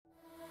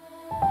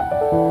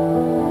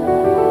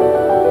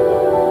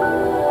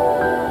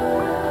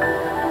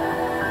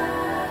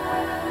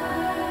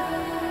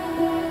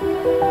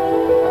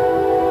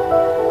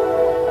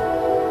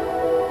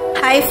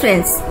Hi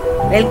friends,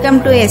 welcome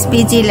to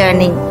SPG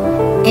Learning.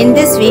 In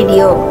this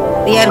video,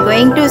 we are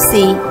going to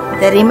see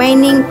the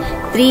remaining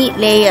 3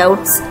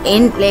 layouts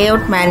in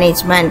layout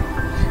management,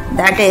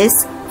 that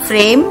is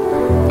frame,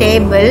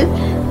 table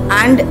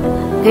and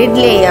grid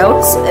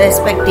layouts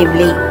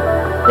respectively.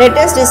 Let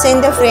us design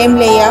the frame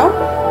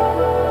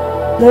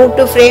layout. Move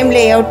to frame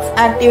layout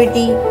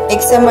activity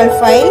XML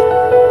file.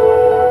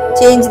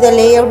 Change the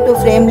layout to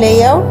frame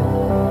layout.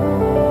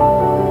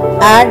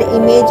 Add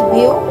image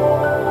view.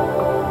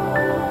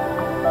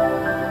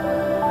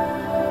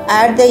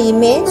 Add the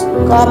image.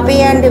 Copy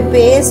and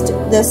paste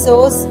the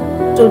source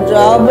to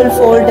drawable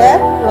folder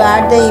to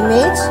add the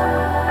image.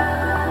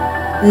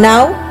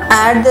 Now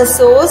add the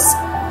source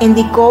in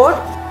the code.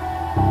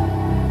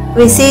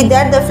 We see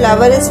that the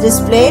flower is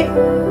displayed.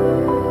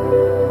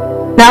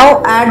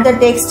 Now add the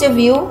text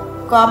view.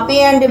 Copy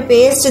and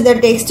paste the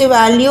text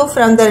value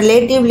from the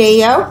relative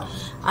layout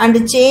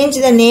and change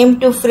the name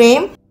to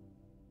frame.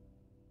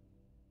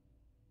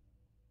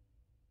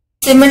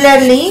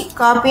 Similarly,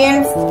 copy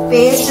and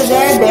paste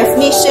the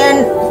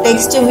definition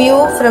text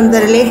view from the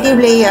relative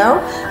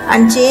layout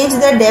and change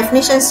the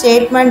definition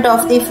statement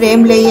of the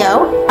frame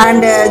layout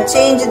and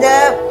change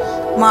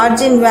the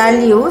margin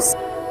values.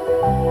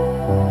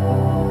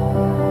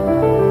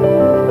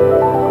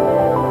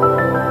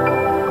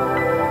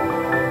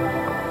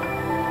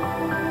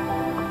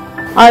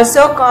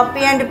 Also copy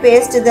and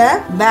paste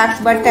the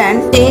back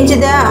button. Change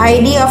the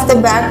ID of the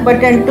back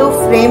button to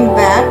frame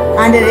back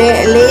and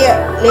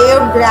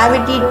layout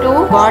gravity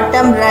to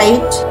bottom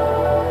right.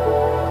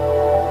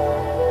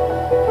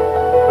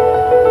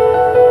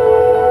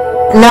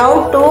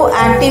 Now to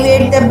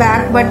activate the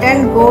back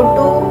button, go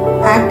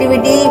to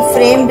activity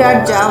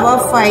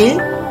frame.java file.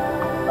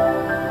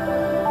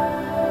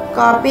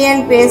 Copy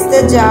and paste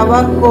the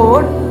Java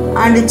code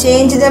and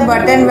change the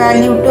button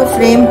value to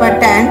frame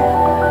button.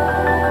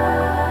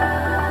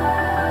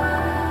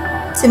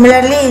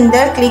 Similarly, in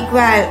the click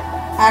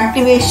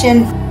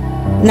activation,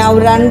 now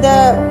run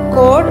the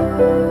code.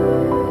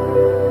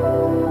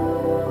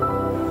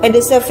 It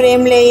is a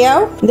frame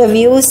layout. The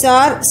views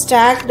are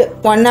stacked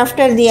one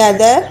after the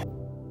other.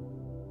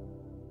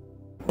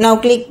 Now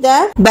click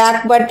the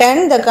back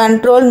button. The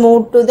control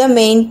moved to the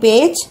main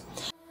page.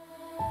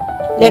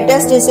 Let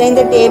us design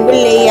the table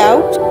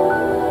layout.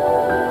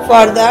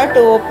 For that,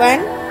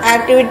 open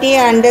activity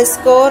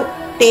underscore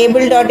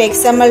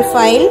table.xml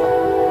file.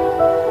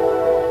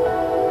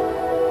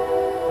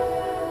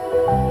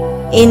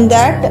 In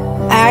that,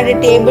 add a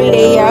table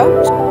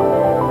layout.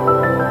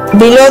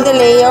 Below the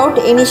layout,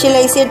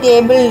 initialize a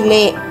table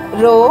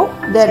row.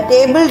 The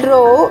table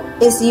row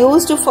is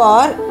used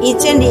for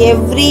each and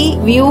every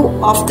view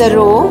of the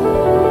row.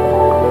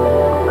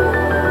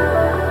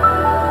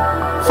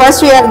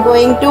 First, we are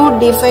going to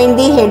define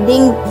the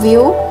heading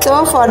view.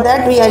 So, for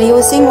that, we are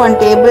using one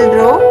table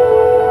row.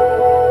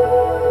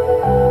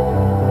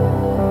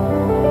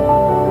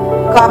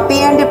 Copy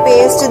and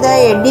paste the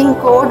heading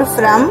code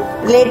from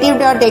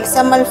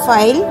relative.xml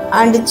file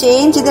and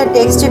change the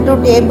text to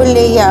table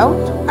layout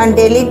and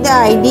delete the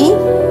ID.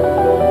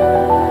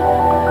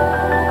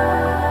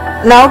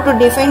 Now to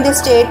define the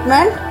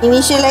statement,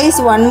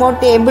 initialize one more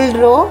table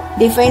row.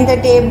 Define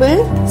the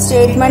table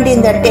statement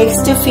in the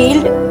text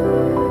field.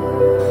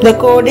 The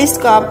code is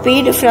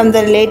copied from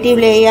the relative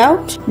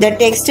layout. The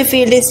text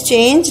field is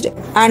changed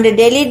and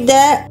delete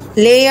the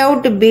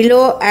layout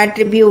below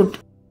attribute.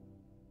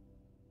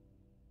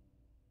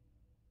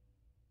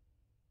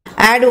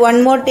 Add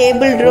one more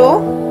table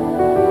row.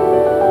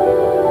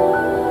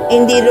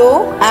 In the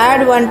row,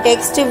 add one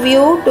text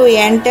view to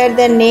enter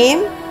the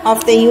name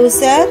of the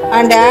user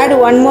and add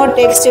one more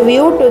text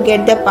view to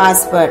get the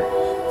password.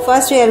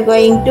 First, we are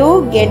going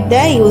to get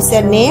the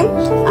username.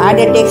 Add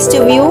a text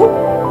view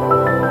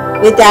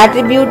with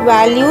attribute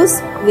values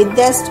with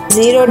the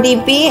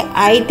 0dp,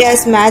 height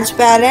as match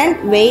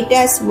parent, weight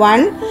as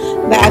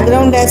 1,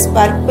 background as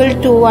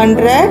purple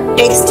 200,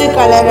 text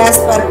color as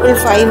purple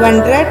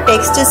 500,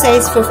 text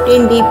size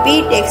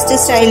 15dp, text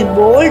style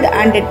bold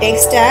and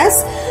text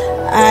as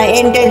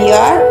enter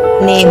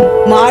your name.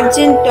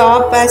 Margin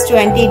top as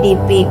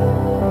 20dp.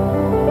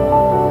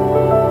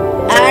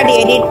 Add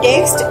edit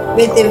text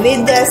with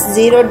width as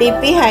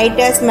 0dp, height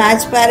as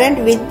match parent,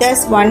 width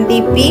as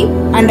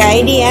 1dp and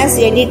id as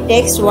edit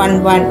text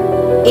 11.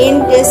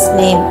 Int is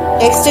name.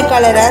 Text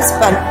color as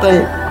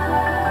purple.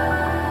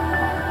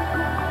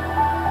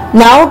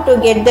 Now to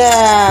get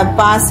the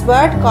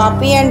password,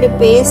 copy and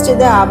paste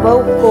the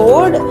above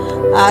code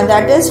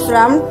that is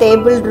from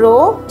table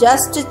row.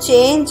 Just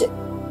change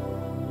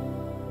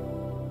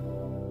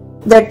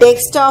the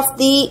text of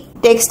the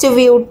text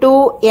view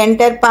to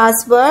enter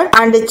password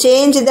and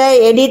change the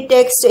edit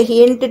text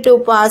hint to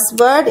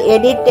password,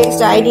 edit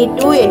text id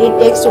to edit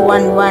text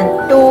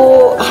 11.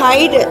 To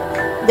hide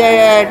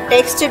the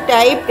text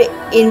typed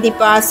in the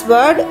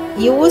password,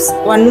 use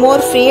one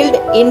more field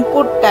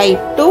input type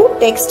to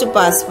text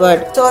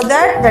password so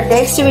that the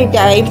text we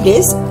typed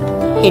is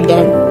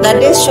hidden.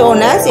 That is shown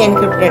as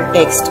encrypted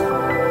text.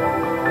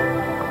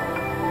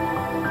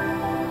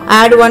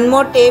 add one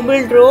more table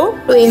row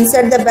to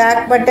insert the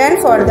back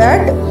button. For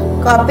that,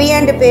 copy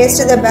and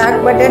paste the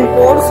back button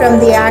code from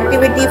the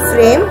activity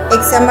frame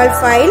XML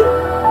file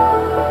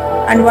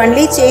and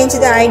only change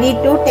the ID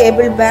to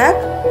table back.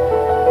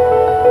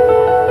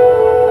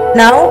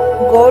 Now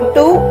go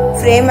to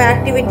frame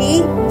activity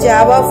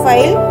Java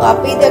file,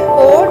 copy the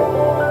code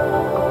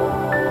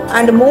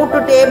and move to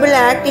table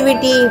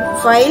activity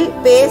file,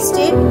 paste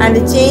it and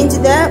change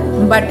the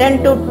button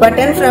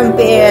from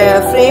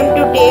frame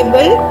to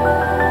table.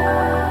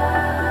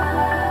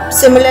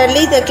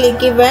 Similarly, the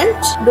click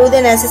event, do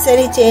the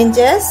necessary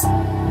changes.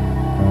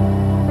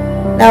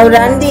 Now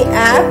run the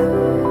app.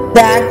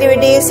 The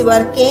activity is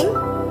working.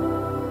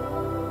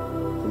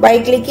 By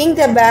clicking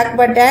the back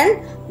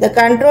button, the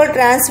control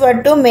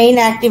transferred to main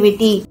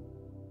activity.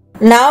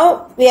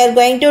 Now we are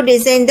going to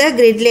design the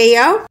grid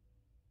layout.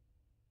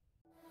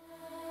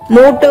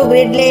 Move to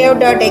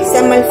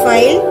gridlayout.xml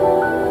file.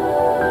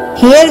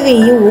 Here we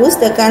use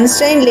the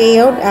constraint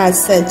layout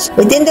as such.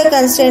 Within the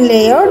constraint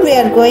layout, we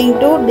are going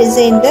to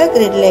design the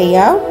grid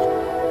layout.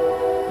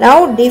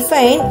 Now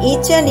define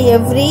each and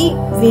every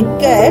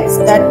widgets,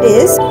 that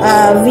is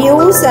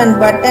views and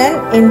button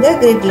in the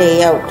grid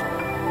layout.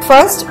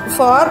 First,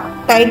 for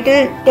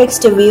title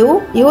text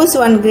view, use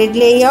one grid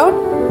layout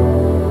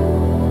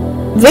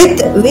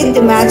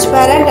with match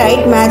parent,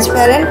 height match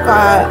parent,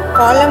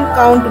 column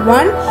count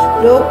 1,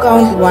 row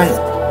count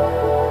 1.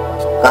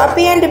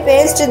 Copy and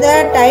paste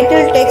the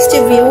title text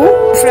view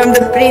from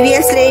the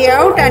previous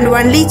layout and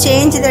only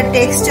change the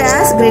text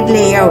as grid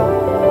layout.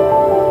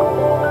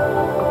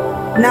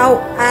 Now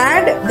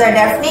add the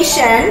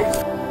definition.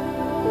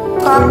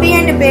 Copy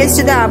and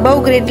paste the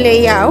above grid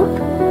layout.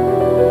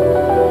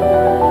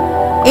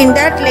 In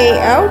that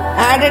layout,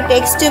 add a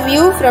text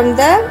view from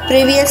the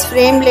previous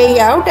frame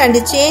layout and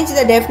change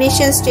the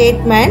definition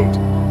statement.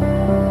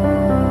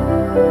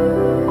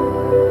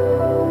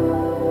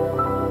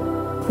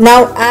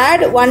 Now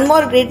add one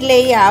more grid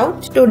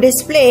layout to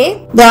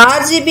display the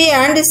RGB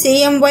and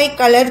CMY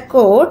color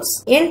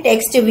codes in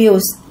text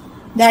views,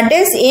 that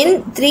is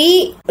in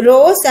 3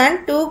 rows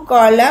and 2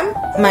 column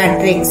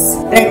matrix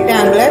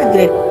rectangular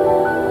grid.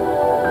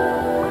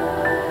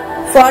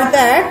 For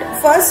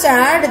that, first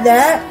add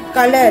the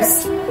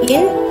colors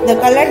in the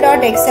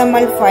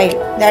color.xml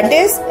file, that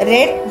is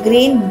red,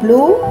 green,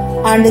 blue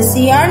and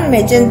cyan,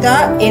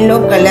 magenta,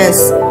 yellow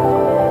colors.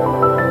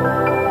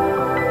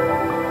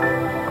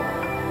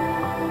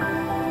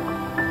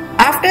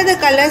 After the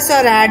colors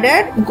are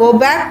added, go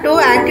back to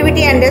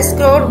activity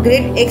underscore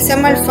grid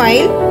XML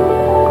file.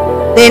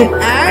 Then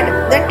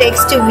add the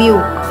text view.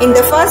 In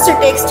the first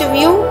text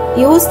view,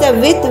 use the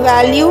width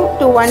value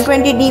to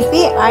 120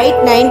 dp,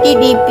 height 90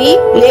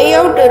 dp,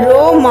 layout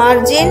row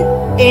margin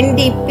 10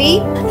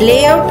 dp,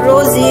 layout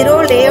row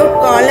 0,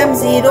 layout column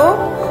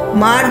 0,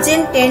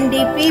 margin 10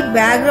 dp,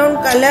 background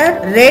color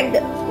red,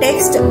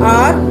 text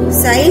or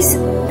size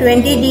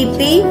 20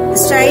 dp,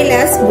 style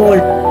as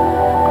bold.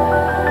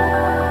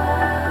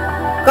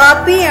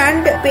 Copy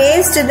and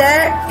paste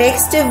the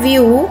text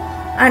view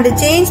and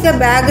change the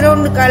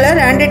background color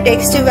and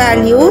text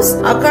values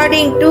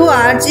according to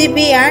RGB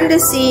and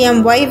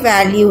CMY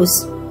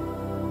values.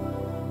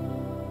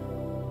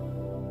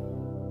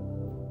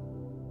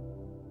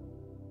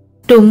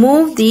 To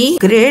move the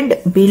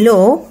grid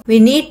below, we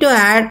need to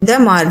add the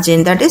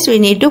margin, that is we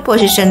need to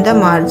position the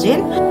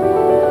margin.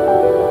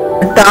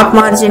 Top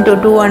margin to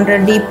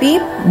 200 dp,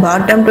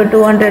 bottom to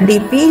 200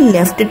 dp,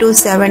 left to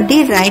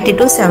 70, right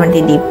to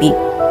 70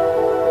 dp.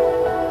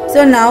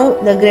 So now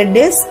the grid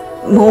is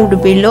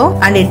moved below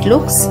and it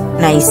looks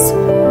nice.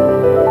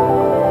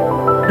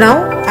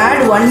 Now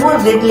add one more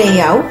grid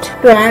layout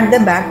to add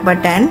the back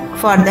button.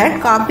 For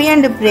that, copy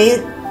and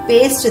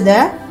paste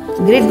the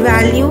grid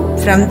value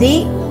from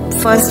the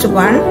first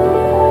one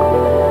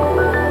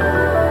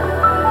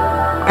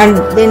and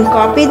then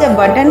copy the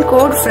button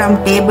code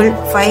from table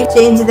file,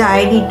 change the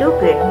ID to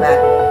grid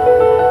back.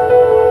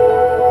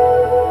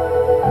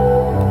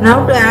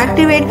 Now to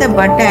activate the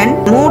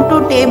button, move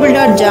to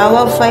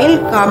table.java file,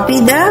 copy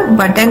the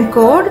button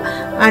code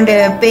and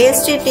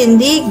paste it in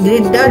the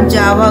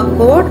grid.java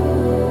code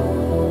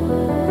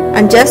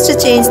and just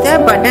change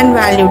the button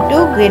value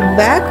to grid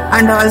back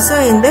and also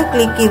in the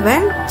click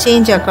event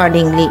change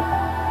accordingly.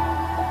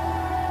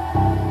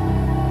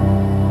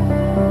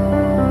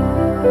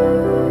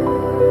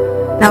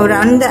 Now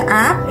run the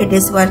app, it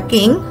is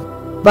working,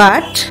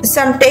 but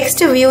some text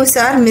views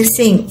are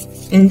missing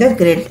in the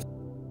grid.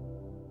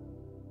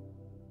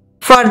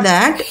 For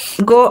that,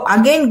 go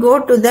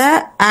to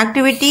the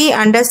activity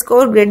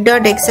underscore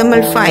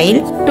grid.xml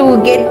file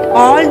to get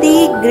all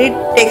the grid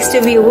text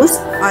views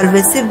are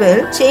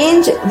visible.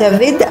 Change the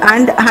width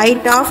and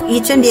height of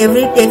each and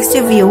every text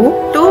view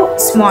to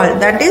small,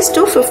 that is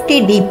to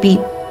 50 dp.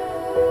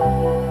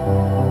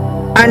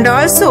 And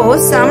also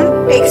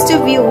some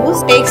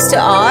text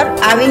are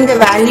having the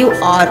value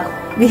R.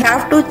 We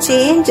have to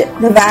change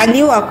the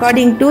value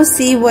according to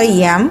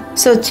CYM.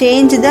 So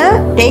change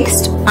the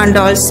text and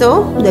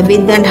also the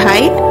width and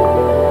height.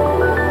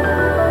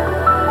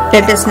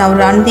 Let us now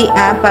run the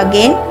app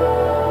again.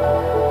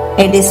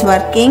 It is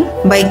working.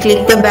 By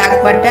click the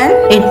back button,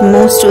 it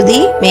moves to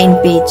the main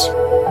page.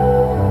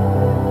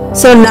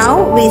 So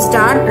now we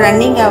start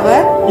running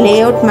our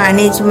layout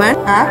management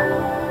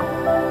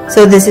app.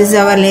 So this is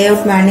our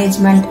layout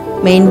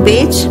management main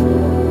page.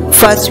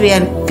 First we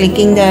are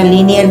clicking the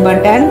linear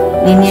button,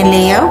 linear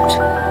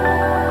layout.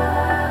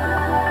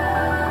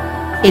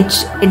 It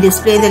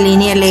displays the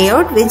linear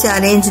layout which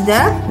arrange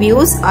the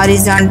views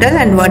horizontal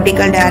and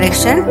vertical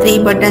direction.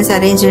 3 buttons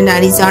arranged in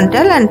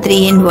horizontal and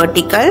 3 in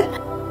vertical.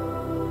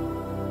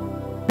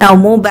 Now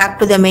move back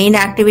to the main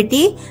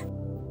activity.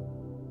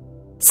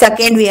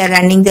 Second, we are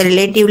running the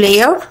relative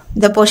layout.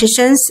 The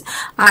positions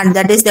and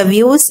that is the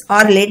views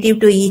are relative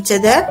to each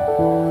other.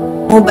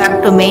 Move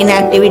back to main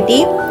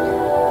activity.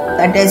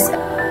 That is,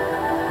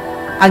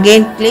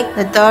 again click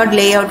the third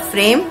layout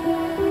frame.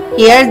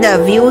 Here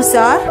the views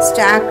are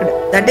stacked.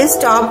 That is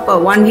top.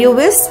 One view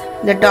is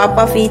the top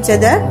of each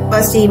other.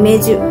 First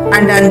image,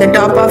 and on the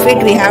top of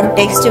it we have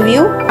text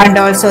view and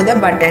also the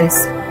buttons.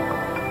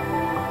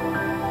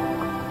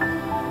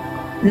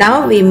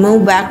 Now we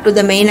move back to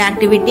the main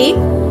activity.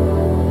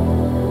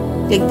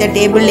 Click the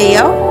table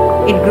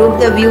layout. It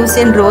groups the views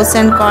in rows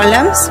and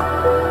columns.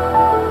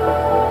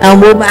 Now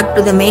move back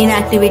to the main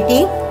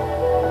activity.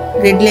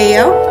 Grid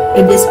layout.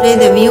 It displays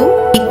the view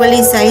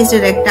equally sized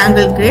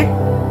rectangle grid.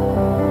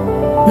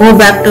 Move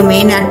back to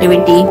main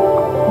activity.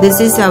 This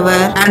is our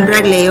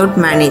Android layout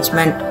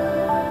management.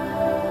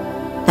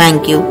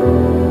 Thank you.